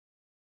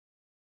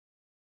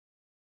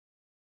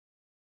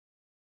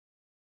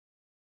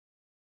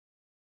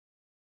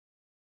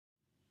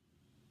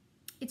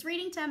It's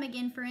reading time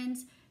again,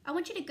 friends. I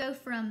want you to go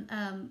from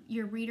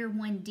your Reader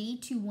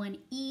 1D to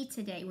 1E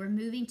today. We're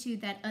moving to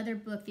that other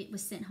book that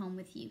was sent home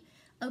with you.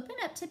 Open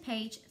up to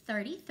page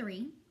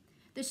 33.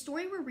 The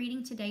story we're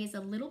reading today is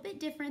a little bit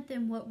different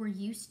than what we're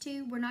used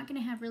to. We're not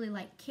going to have really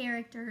like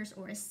characters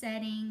or a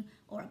setting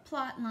or a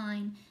plot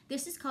line.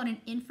 This is called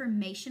an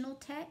informational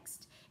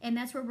text, and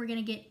that's where we're going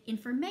to get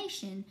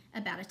information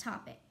about a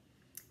topic.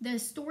 The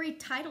story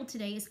title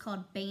today is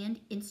called Band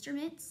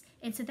Instruments,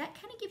 and so that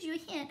kind of gives you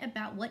a hint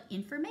about what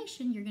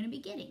information you're going to be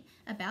getting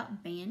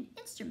about band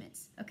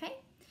instruments, okay?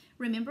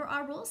 Remember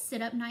our rules,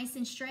 sit up nice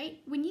and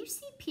straight. When you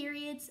see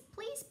periods,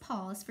 please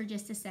pause for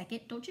just a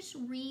second. Don't just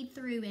read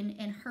through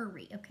and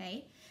hurry,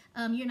 okay?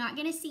 You're not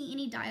going to see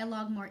any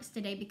dialogue marks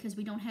today because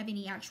we don't have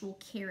any actual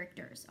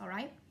characters, all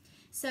right?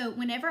 So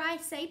whenever I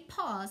say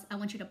pause, I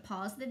want you to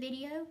pause the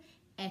video,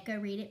 echo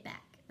read it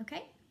back,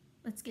 okay?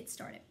 Let's get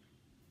started.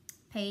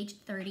 Page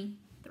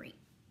 33.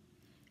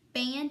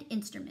 Band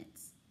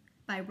Instruments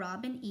by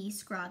Robin E.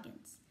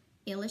 Scroggins,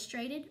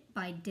 illustrated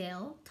by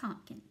Dell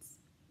Tompkins.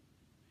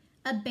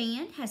 A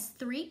band has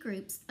 3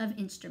 groups of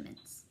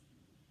instruments.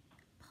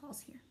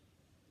 Pause here.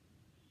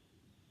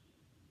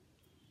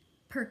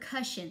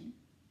 Percussion.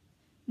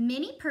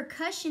 Many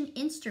percussion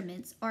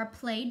instruments are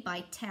played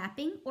by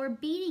tapping or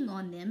beating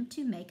on them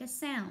to make a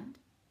sound.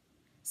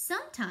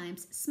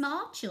 Sometimes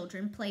small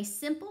children play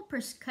simple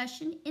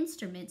percussion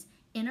instruments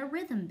in a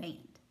rhythm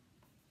band.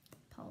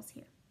 Pause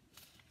here.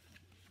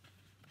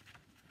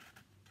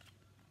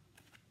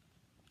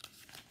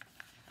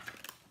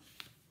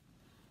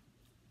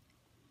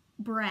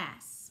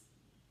 Brass.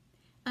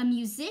 A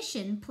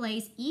musician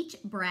plays each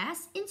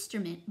brass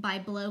instrument by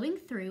blowing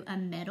through a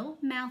metal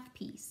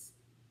mouthpiece.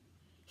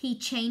 He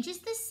changes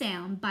the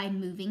sound by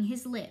moving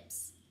his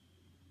lips.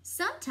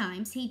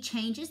 Sometimes he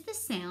changes the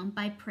sound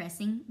by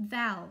pressing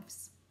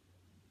valves.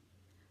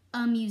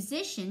 A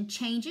musician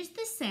changes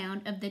the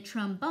sound of the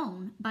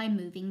trombone by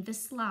moving the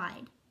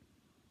slide.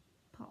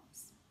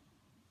 Pause.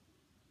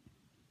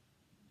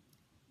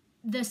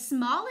 The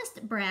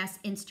smallest brass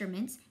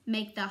instruments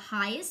make the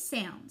highest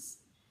sounds.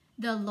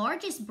 The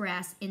largest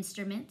brass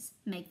instruments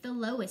make the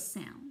lowest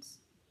sounds.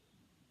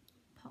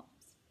 Pause.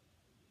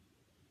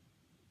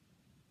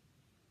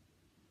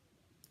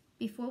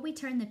 Before we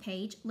turn the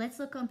page, let's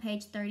look on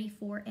page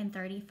 34 and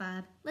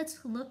 35. Let's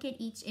look at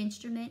each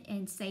instrument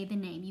and say the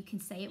name. You can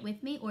say it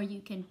with me, or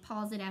you can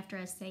pause it after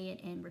I say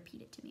it and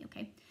repeat it to me,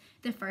 okay?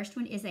 The first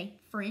one is a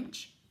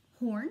French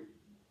horn,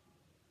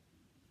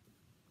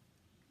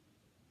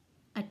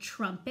 a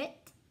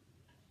trumpet,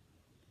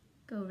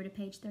 go over to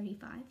page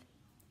 35,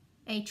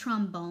 a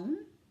trombone,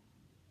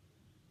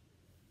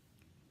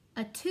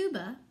 a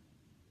tuba,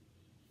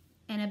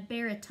 and a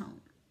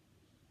baritone.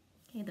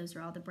 Okay, those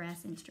are all the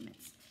brass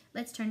instruments.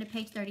 Let's turn to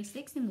page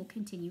 36 and we'll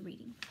continue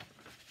reading.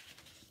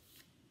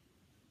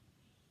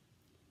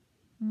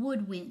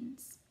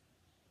 Woodwinds.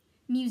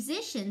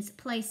 Musicians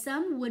play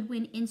some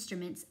woodwind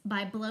instruments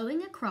by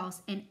blowing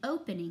across an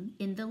opening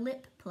in the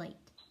lip plate.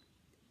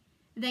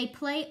 They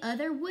play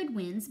other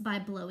woodwinds by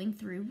blowing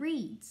through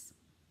reeds.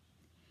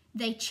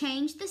 They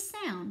change the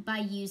sound by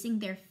using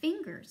their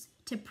fingers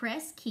to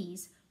press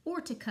keys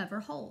or to cover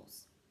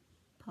holes.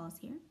 Pause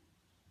here.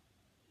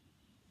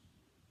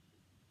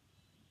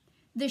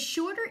 The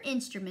shorter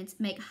instruments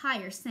make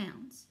higher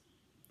sounds.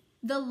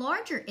 The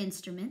larger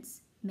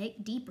instruments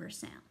make deeper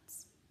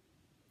sounds.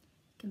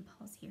 You can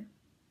pause here.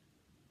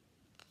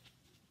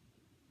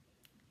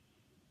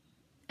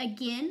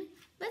 Again,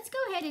 let's go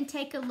ahead and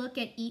take a look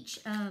at each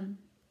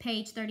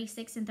page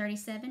 36 and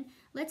 37.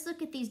 Let's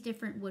look at these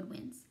different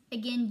woodwinds.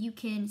 Again, you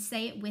can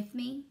say it with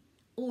me,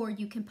 or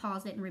you can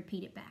pause it and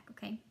repeat it back,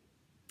 okay?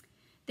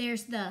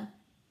 There's the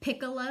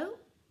piccolo.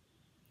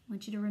 I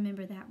want you to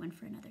remember that one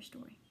for another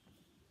story.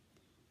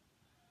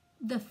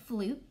 The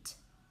flute.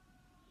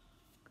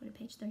 Go to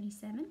page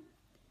 37.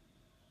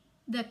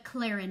 The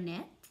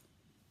clarinet.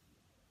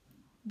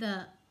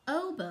 The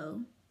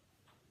oboe.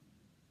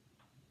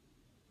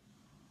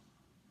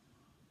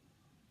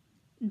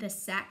 The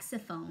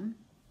saxophone.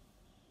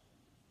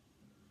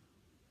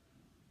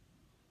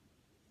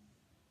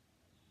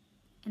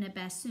 And a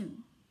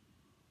bassoon.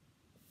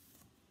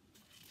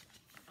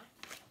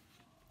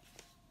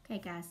 Okay,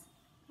 guys,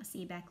 I'll see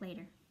you back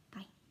later.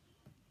 Bye.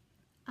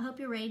 I hope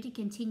you're ready to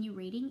continue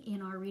reading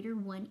in our Reader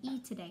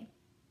 1E today.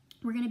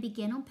 We're going to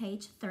begin on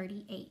page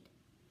 38.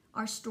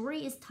 Our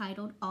story is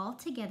titled All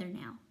Together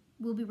Now.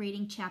 We'll be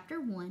reading chapter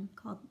 1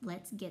 called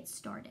Let's Get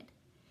Started.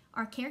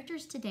 Our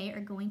characters today are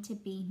going to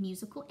be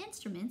musical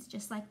instruments,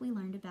 just like we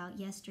learned about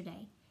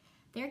yesterday.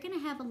 They're going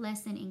to have a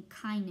lesson in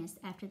kindness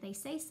after they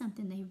say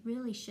something they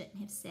really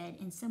shouldn't have said,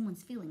 and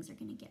someone's feelings are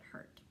going to get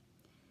hurt.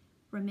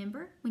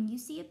 Remember, when you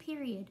see a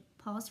period,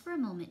 pause for a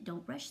moment,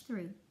 don't rush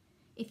through.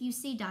 If you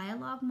see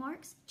dialogue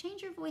marks,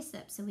 change your voice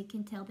up so we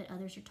can tell that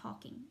others are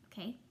talking,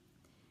 okay?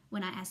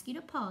 When I ask you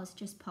to pause,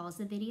 just pause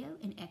the video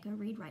and echo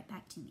read right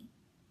back to me.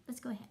 Let's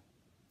go ahead.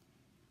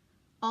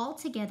 All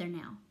Together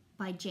Now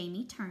by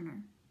Jamie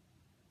Turner.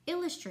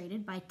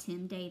 Illustrated by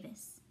Tim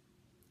Davis.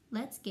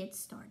 Let's get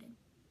started.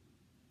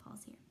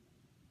 Pause here.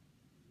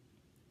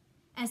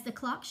 As the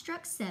clock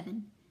struck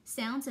 7,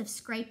 sounds of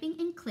scraping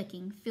and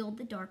clicking filled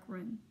the dark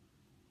room.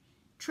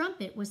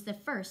 Trumpet was the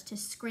first to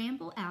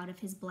scramble out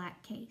of his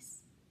black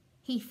case.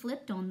 He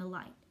flipped on the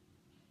light.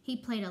 He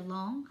played a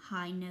long,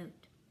 high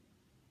note.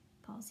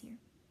 Pause here.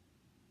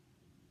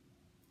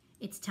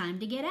 "It's time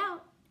to get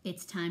out.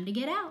 It's time to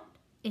get out.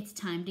 It's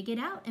time to get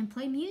out and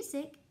play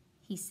music,"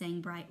 he sang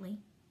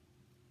brightly.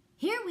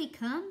 Here we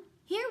come,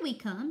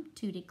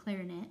 tooted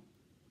clarinet.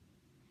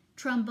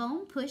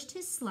 Trombone pushed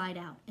his slide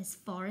out as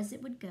far as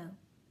it would go.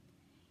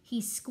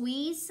 He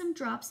squeezed some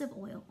drops of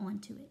oil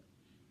onto it.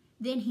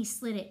 Then he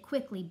slid it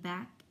quickly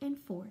back and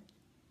forth.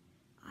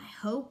 "I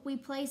hope we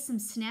play some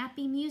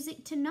snappy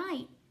music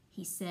tonight,"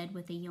 he said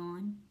with a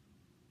yawn.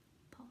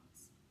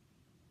 Pause.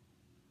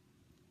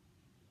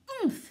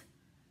 "Oomph!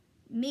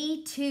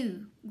 Me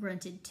too,"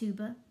 grunted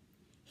Tuba.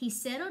 He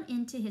settled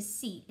into his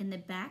seat in the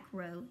back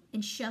row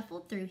and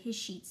shuffled through his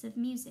sheets of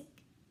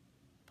music.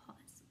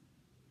 Pause.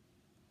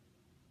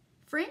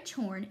 French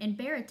horn and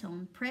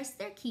baritone pressed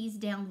their keys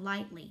down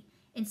lightly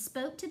and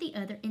spoke to the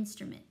other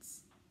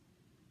instruments.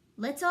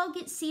 "Let's all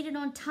get seated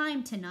on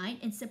time tonight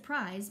and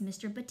surprise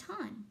Mr.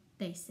 Baton,"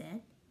 they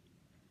said.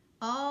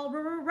 "All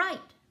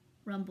right,"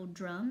 rumbled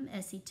Drum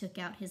as he took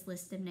out his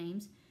list of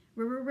names.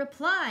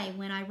 "Reply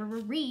when I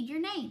read your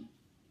name."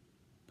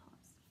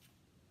 Pause.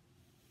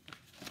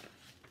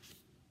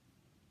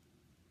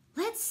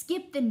 "Let's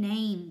skip the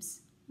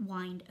names,"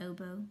 whined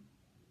Oboe.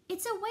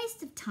 "It's a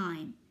waste of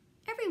time.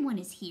 Everyone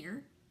is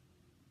here."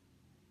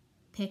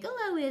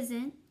 "Piccolo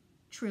isn't,"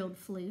 trilled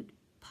Flute,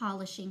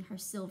 polishing her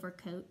silver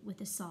coat with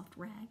a soft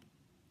rag.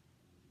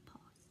 Pause.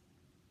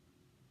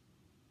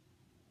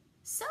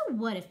 "So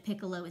what if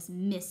Piccolo is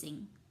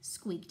missing?"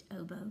 squeaked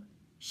Oboe.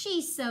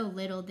 "She's so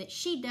little that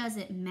she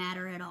doesn't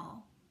matter at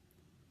all."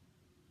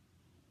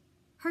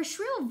 "Her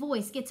shrill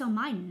voice gets on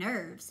my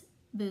nerves,"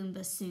 boomed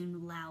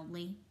Bassoon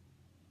loudly.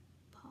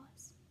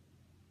 Pause.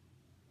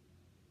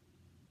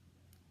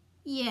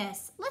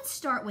 "Yes, let's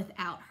start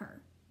without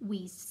her,"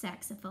 wheezed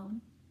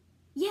Saxophone.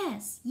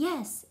 Yes,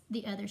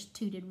 the others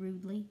tooted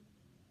rudely.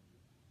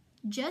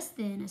 Just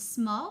then a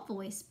small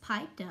voice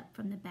piped up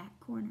from the back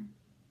corner.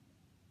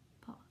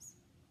 Pause.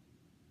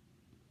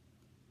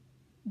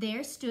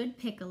 There stood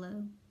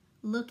Piccolo,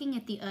 looking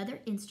at the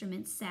other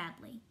instruments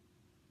sadly.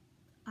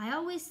 "I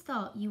always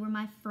thought you were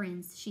my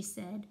friends," she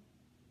said.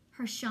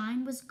 Her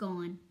shine was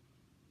gone,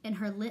 and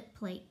her lip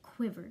plate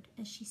quivered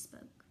as she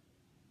spoke.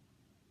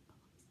 Pause.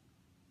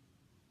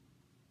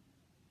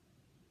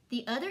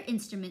 The other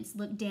instruments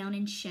looked down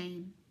in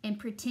shame and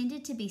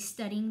pretended to be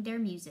studying their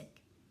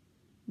music.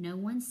 No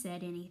one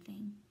said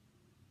anything.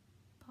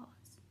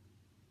 Pause.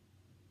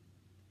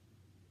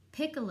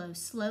 Piccolo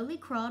slowly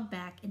crawled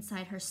back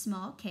inside her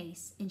small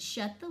case and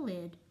shut the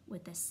lid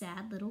with a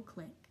sad little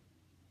click.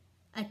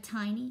 A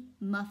tiny,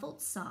 muffled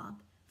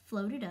sob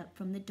floated up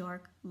from the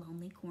dark,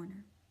 lonely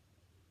corner.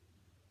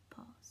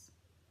 Pause.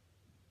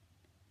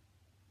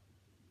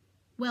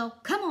 "Well,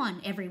 come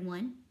on,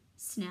 everyone,"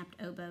 snapped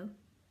Oboe.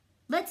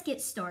 "Let's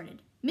get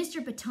started.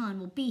 Mr. Baton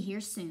will be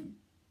here soon."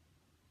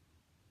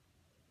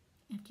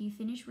 After you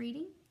finish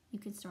reading, you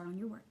can start on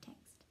your work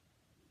text.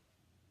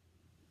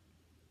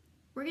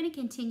 We're going to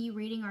continue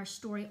reading our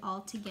story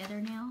all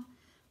together now.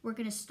 We're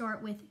going to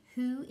start with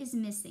Who is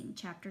Missing,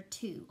 Chapter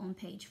 2 on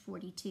page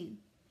 42.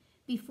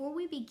 Before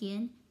we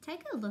begin,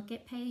 take a look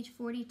at page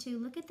 42.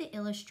 Look at the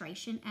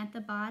illustration at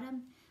the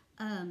bottom.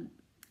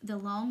 The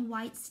long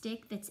white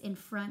stick that's in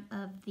front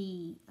of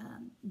the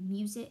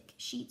music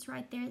sheets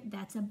right there,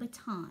 that's a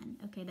baton.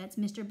 Okay, that's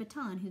Mr.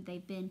 Baton, who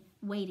they've been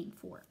waiting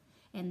for.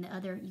 And the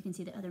other, you can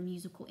see the other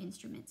musical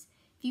instruments.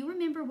 If you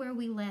remember where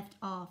we left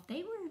off,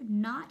 they were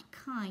not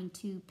kind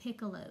to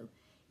Piccolo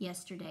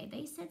yesterday.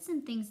 They said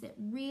some things that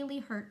really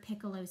hurt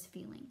Piccolo's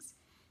feelings.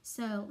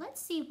 So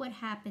let's see what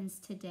happens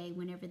today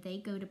whenever they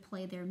go to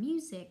play their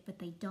music, but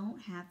they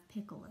don't have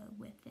Piccolo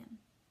with them.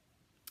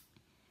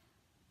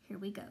 Here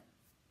we go.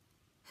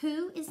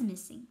 Who is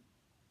missing?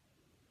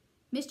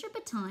 Mr.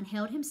 Baton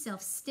held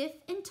himself stiff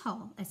and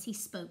tall as he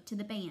spoke to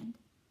the band.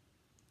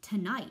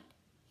 "Tonight,"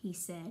 he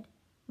said,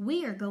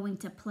 "we are going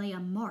to play a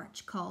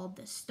march called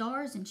the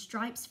Stars and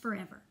Stripes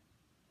Forever.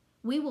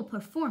 We will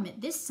perform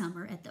it this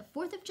summer at the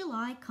 4th of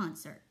July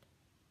concert."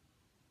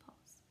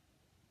 Pause.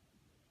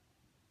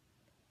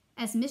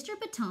 As Mr.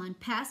 Baton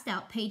passed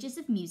out pages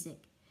of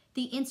music,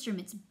 the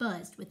instruments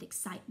buzzed with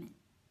excitement.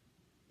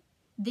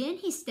 Then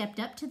he stepped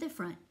up to the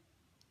front,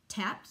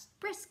 tapped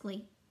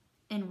briskly,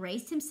 and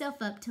raised himself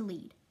up to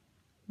lead.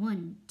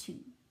 1,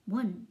 2,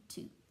 1,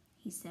 2,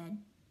 he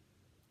said.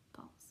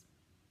 Pause.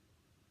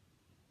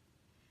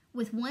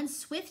 With one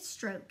swift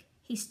stroke,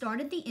 he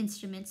started the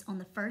instruments on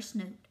the first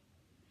note.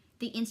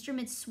 The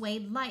instruments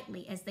swayed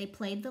lightly as they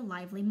played the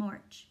lively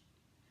march.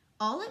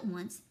 All at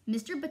once,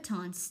 Mr.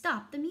 Baton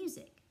stopped the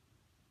music.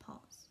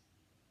 Pause.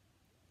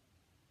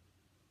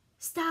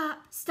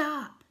 "Stop,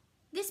 stop!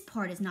 This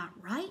part is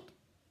not right."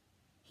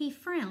 He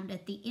frowned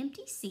at the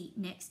empty seat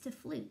next to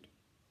Flute.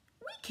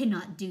 "We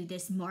cannot do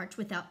this march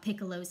without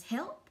Piccolo's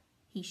help,"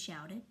 he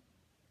shouted.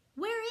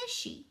 "Where is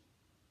she?"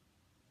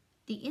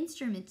 The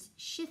instruments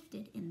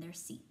shifted in their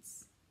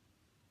seats.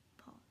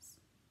 Pause.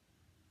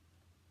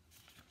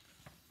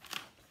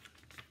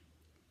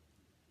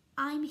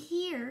 I'm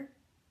here,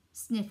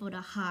 sniffled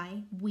a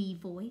high, wee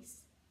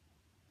voice.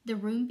 The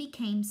room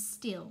became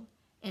still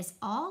as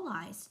all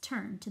eyes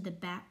turned to the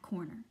back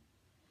corner.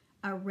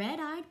 A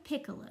red-eyed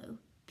piccolo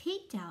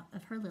peeked out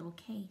of her little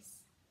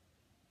case.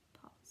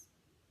 Pause.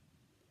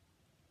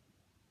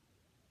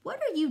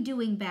 What are you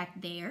doing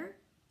back there?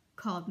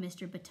 Called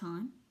Mr.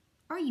 Baton.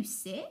 Are you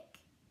sick?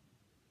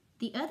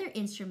 The other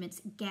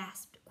instruments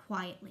gasped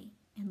quietly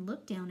and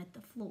looked down at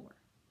the floor.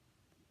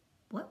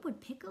 What would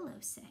Piccolo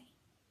say?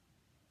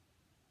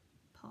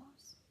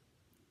 Pause.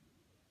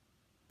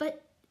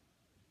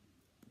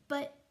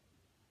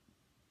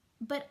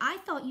 But I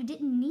thought you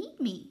didn't need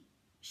me,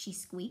 she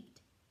squeaked.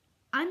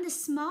 I'm the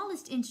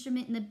smallest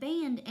instrument in the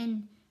band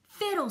and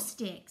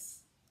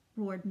fiddlesticks,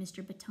 roared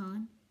Mr.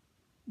 Baton.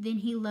 Then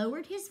he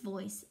lowered his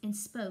voice and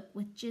spoke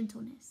with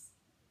gentleness.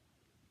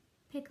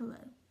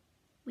 Piccolo,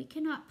 we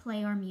cannot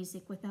play our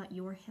music without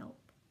your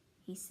help,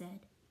 he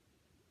said.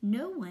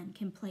 No one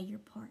can play your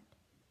part.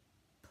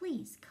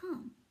 Please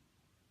come.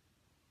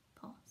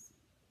 Pause.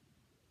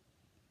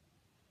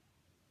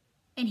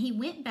 And he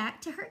went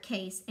back to her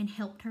case and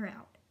helped her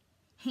out.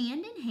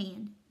 Hand in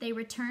hand, they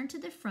returned to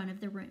the front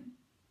of the room.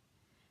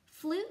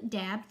 Flute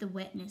dabbed the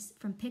wetness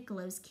from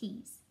Piccolo's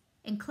keys,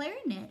 and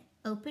Clarinet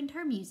opened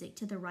her music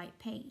to the right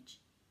page.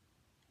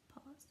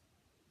 Pause.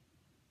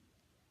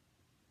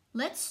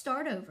 Let's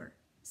start over,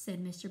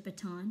 said Mr.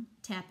 Baton,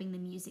 tapping the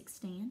music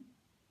stand.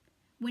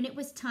 When it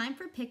was time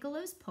for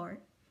Piccolo's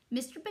part,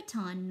 Mr.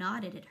 Baton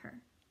nodded at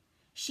her.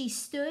 She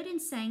stood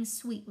and sang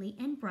sweetly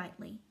and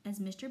brightly as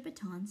Mr.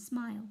 Baton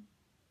smiled.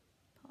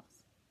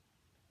 Pause.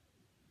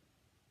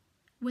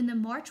 When the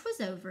march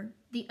was over,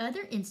 the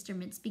other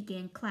instruments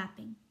began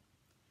clapping.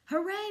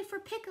 Hooray for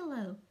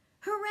Piccolo!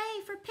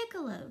 Hooray for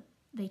Piccolo!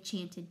 They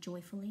chanted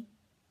joyfully.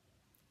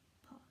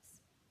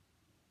 Pause.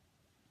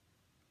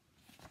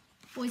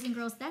 Boys and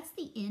girls, that's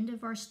the end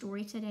of our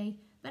story today,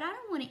 but I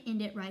don't want to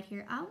end it right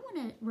here. I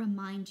want to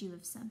remind you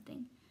of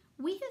something.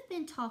 We have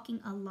been talking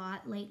a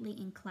lot lately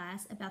in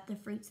class about the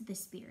fruits of the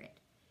Spirit.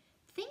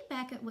 Think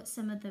back at what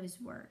some of those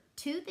were.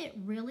 Two that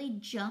really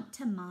jump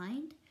to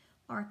mind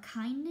are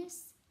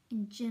kindness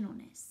and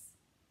gentleness.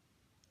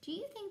 Do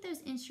you think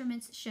those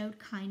instruments showed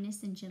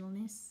kindness and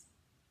gentleness?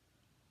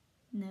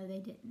 No, they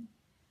didn't.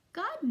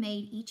 God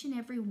made each and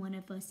every one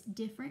of us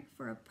different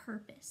for a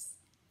purpose.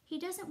 He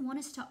doesn't want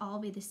us to all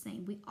be the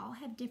same. We all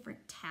have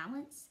different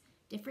talents,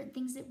 different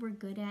things that we're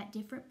good at,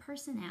 different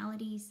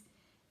personalities,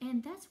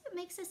 and that's what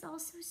makes us all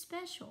so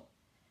special.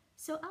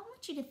 So I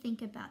want you to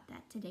think about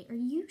that today. Are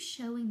you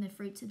showing the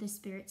fruits of the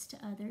spirits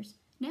to others?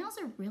 Now's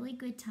a really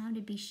good time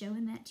to be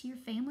showing that to your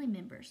family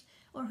members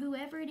or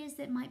whoever it is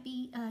that might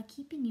be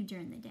keeping you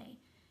during the day.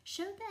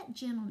 Show that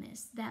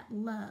gentleness, that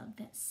love,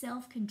 that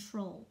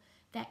self-control,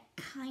 that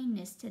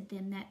kindness to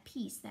them, that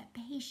peace, that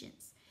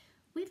patience.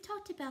 We've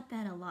talked about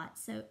that a lot,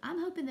 so I'm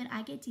hoping that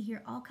I get to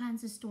hear all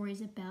kinds of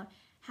stories about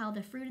how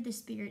the fruit of the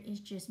Spirit is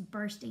just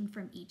bursting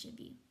from each of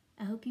you.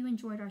 I hope you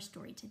enjoyed our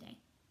story today.